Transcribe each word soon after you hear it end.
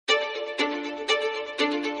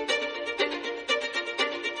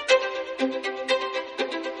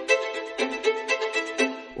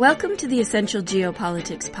Welcome to the Essential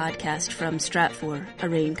Geopolitics podcast from Stratfor, a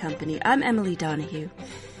RANE company. I'm Emily Donahue.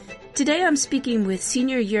 Today I'm speaking with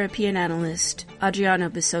senior European analyst Adriano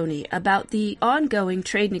Bosoni about the ongoing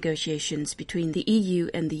trade negotiations between the EU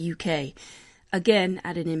and the UK, again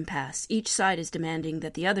at an impasse. Each side is demanding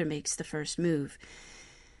that the other makes the first move.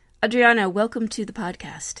 Adriano, welcome to the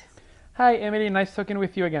podcast. Hi, Emily. Nice talking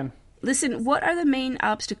with you again. Listen, what are the main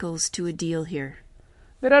obstacles to a deal here?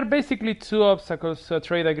 There are basically two obstacles to a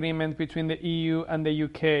trade agreement between the EU and the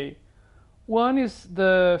UK. One is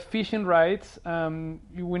the fishing rights.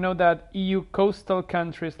 We know that EU coastal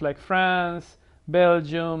countries like France,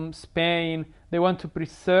 Belgium, Spain, they want to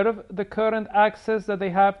preserve the current access that they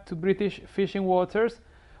have to British fishing waters,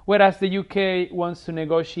 whereas the UK wants to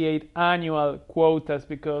negotiate annual quotas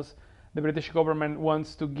because the British government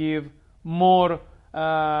wants to give more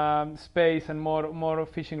space and more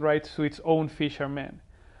fishing rights to its own fishermen.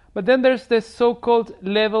 But then there's the so-called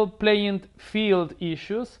level playing field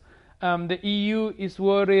issues. The EU is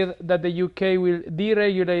worried that the UK will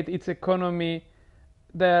deregulate its economy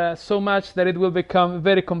so much that it will become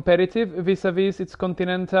very competitive vis-à-vis its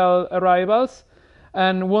continental rivals,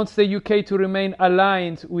 and wants the UK to remain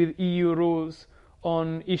aligned with EU rules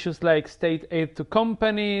on issues like state aid to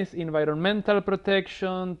companies, environmental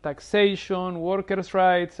protection, taxation, workers'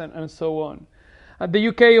 rights, and so on. The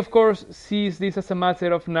UK, of course, sees this as a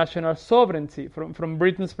matter of national sovereignty. From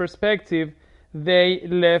Britain's perspective, they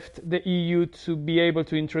left the EU to be able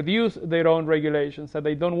to introduce their own regulations, that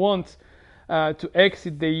they don't want to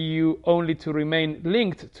exit the EU only to remain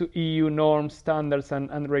linked to EU norms, standards,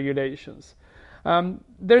 and regulations.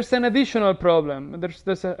 There's an additional problem.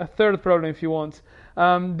 There's a third problem, if you want.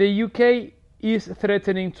 The UK is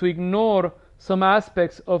threatening to ignore some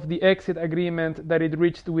aspects of the exit agreement that it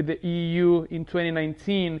reached with the EU in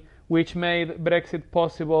 2019, which made Brexit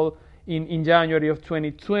possible in January of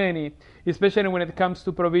 2020, especially when it comes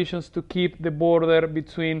to provisions to keep the border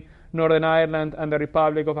between Northern Ireland and the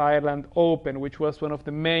Republic of Ireland open, which was one of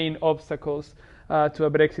the main obstacles to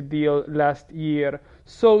a Brexit deal last year.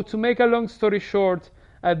 So, to make a long story short,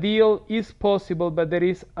 a deal is possible, but there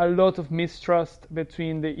is a lot of mistrust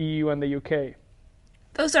between the EU and the UK.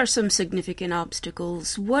 Those are some significant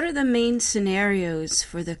obstacles. What are the main scenarios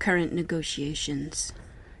for the current negotiations?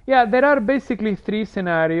 Yeah, there are basically three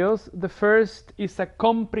scenarios. The first is a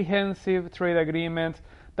comprehensive trade agreement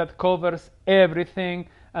that covers everything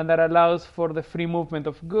and that allows for the free movement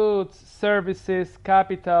of goods, services,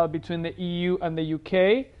 capital between the EU and the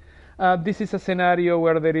UK. This is a scenario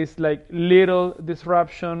where there is little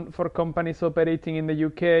disruption for companies operating in the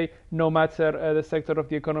UK, no matter the sector of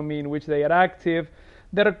the economy in which they are active.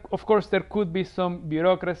 Of course, there could be some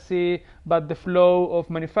bureaucracy, but the flow of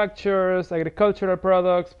manufacturers, agricultural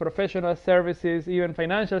products, professional services, even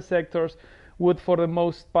financial sectors would for the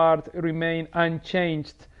most part remain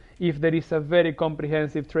unchanged if there is a very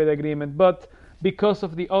comprehensive trade agreement. But because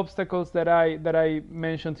of the obstacles that I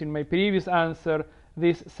mentioned in my previous answer,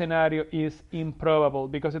 this scenario is improbable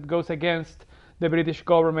because it goes against the British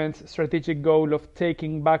government's strategic goal of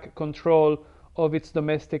taking back control of its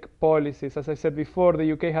domestic policies. As I said before,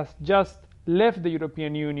 the UK has just left the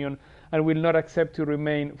European Union and will not accept to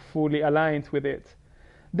remain fully aligned with it.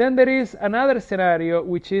 Then there is another scenario,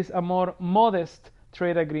 which is a more modest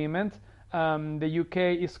trade agreement. The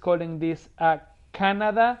UK is calling this a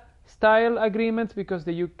Canada-style agreement because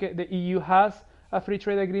the EU has a free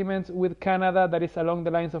trade agreement with Canada that is along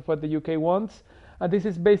the lines of what the UK wants. This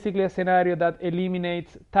is basically a scenario that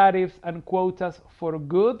eliminates tariffs and quotas for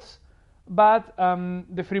goods, but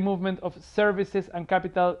the free movement of services and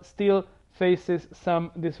capital still faces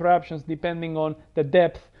some disruptions depending on the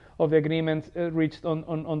depth of the agreements reached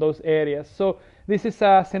on those areas. So this is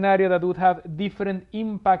a scenario that would have different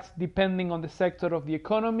impacts depending on the sector of the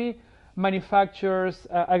economy. Manufacturers,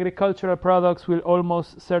 agricultural products will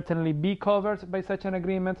almost certainly be covered by such an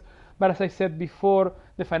agreement. But as I said before,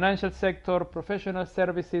 the financial sector, professional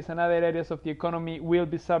services, and other areas of the economy will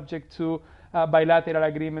be subject to bilateral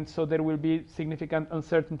agreements, so there will be significant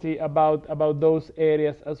uncertainty about those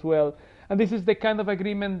areas as well. And this is the kind of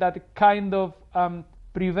agreement that kind of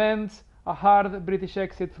prevents a hard British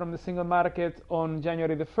exit from the single market on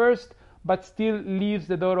January the 1st, but still leaves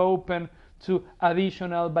the door open to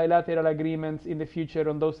additional bilateral agreements in the future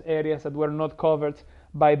on those areas that were not covered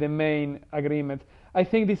by the main agreement. I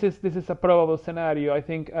think this is a probable scenario. I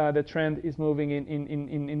think the trend is moving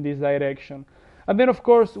in this direction. And then, of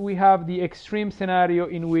course, we have the extreme scenario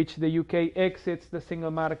in which the UK exits the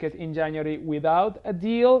single market in January without a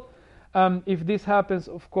deal. If this happens,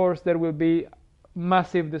 of course, there will be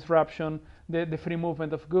massive disruption the free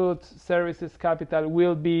movement of goods, services, capital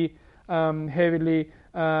will be heavily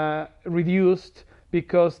reduced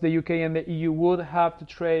because the UK and the EU would have to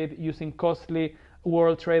trade using costly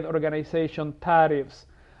World Trade Organization tariffs.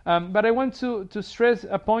 But I want to stress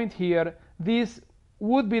a point here. This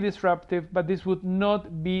would be disruptive, but this would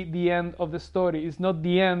not be the end of the story. It's not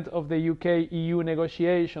the end of the UK-EU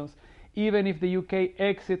negotiations. Even if the UK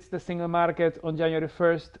exits the single market on January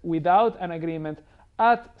 1st without an agreement,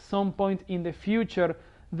 at some point in the future,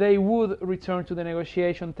 they would return to the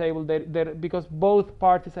negotiation table because both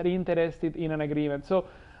parties are interested in an agreement. So,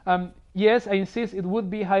 yes, I insist it would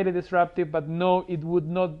be highly disruptive, but no, it would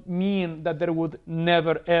not mean that there would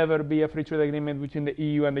never, ever be a free trade agreement between the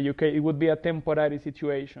EU and the UK. It would be a temporary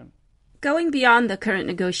situation. Going beyond the current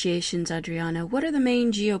negotiations, Adriano, what are the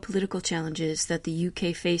main geopolitical challenges that the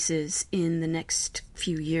UK faces in the next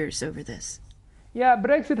few years over this? Yeah,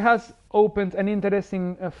 Brexit has opened an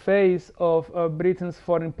interesting phase of Britain's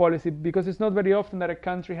foreign policy, because it's not very often that a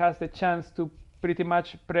country has the chance to pretty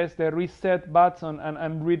much press the reset button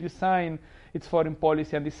and redesign its foreign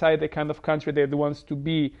policy and decide the kind of country that it wants to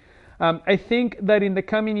be. I think that in the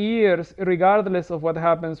coming years, regardless of what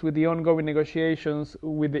happens with the ongoing negotiations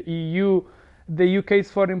with the EU, the UK's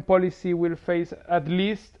foreign policy will face at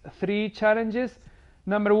least 3 challenges.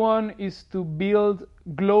 Number 1 is to build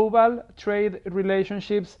global trade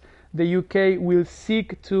relationships. The UK will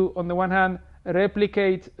seek to, on the one hand,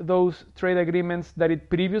 replicate those trade agreements that it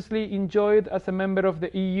previously enjoyed as a member of the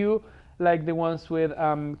EU, like the ones with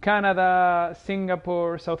Canada,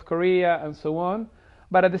 Singapore, South Korea, and so on.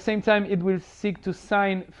 But at the same time, it will seek to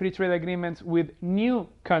sign free trade agreements with new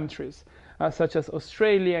countries, such as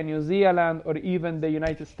Australia, New Zealand, or even the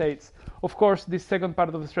United States. Of course, this second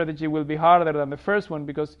part of the strategy will be harder than the first one,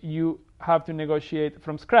 because you have to negotiate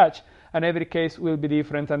from scratch, and every case will be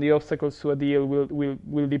different, and the obstacles to a deal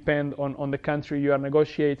will depend on the country you are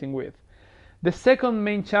negotiating with. The second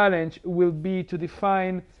main challenge will be to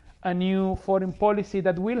define a new foreign policy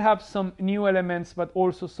that will have some new elements, but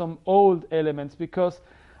also some old elements, because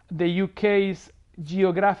the UK's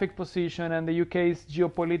geographic position and the UK's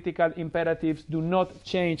geopolitical imperatives do not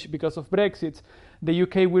change because of Brexit. The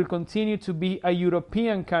UK will continue to be a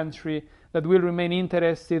European country that will remain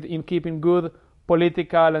interested in keeping good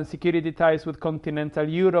political and security ties with continental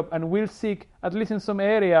Europe, and will seek, at least in some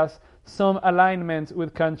areas, some alignment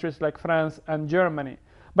with countries like France and Germany.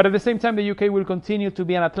 But at the same time, the UK will continue to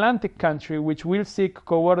be an Atlantic country which will seek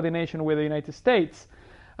coordination with the United States.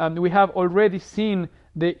 We have already seen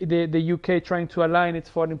the UK trying to align its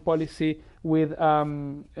foreign policy with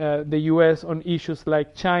the US on issues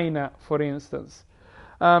like China, for instance.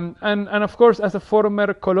 And of course, as a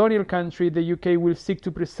former colonial country, the UK will seek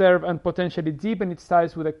to preserve and potentially deepen its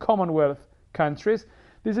ties with the Commonwealth countries.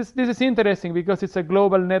 This is interesting because it's a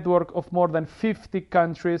global network of more than 50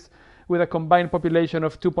 countries with a combined population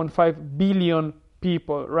of 2.5 billion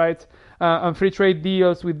people, right? And free trade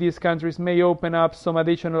deals with these countries may open up some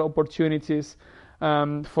additional opportunities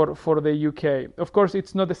for the UK. Of course,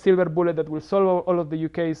 it's not a silver bullet that will solve all of the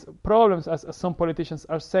UK's problems, as some politicians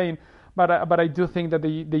are saying, but I do think that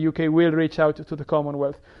the UK will reach out to the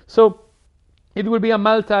Commonwealth. So it will be a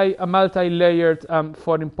multi-layered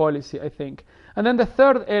foreign policy, I think. And then the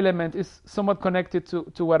third element is somewhat connected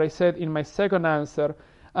to what I said in my second answer,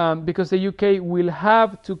 because the UK will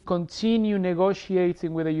have to continue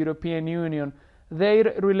negotiating with the European Union.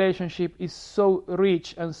 Their relationship is so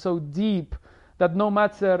rich and so deep that no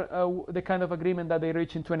matter the kind of agreement that they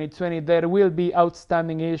reach in 2020, there will be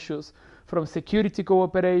outstanding issues, from security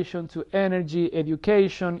cooperation to energy,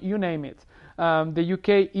 education, you name it. The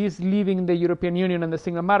UK is leaving the European Union and the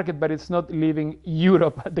single market, but it's not leaving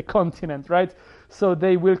Europe, the continent, right? So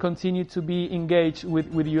they will continue to be engaged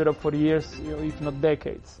with Europe for years, if not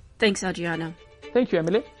decades. Thanks, Adriano. Thank you,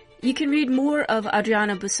 Emily. You can read more of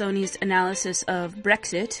Adriano Bosoni's analysis of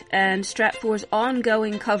Brexit and Stratfor's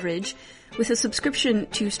ongoing coverage with a subscription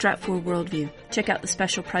to Stratfor Worldview. Check out the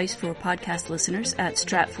special price for podcast listeners at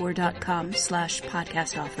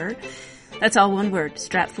stratfor.com/podcast offer. That's all one word,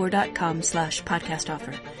 stratfor.com/podcast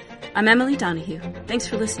offer. I'm Emily Donahue. Thanks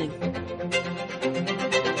for listening.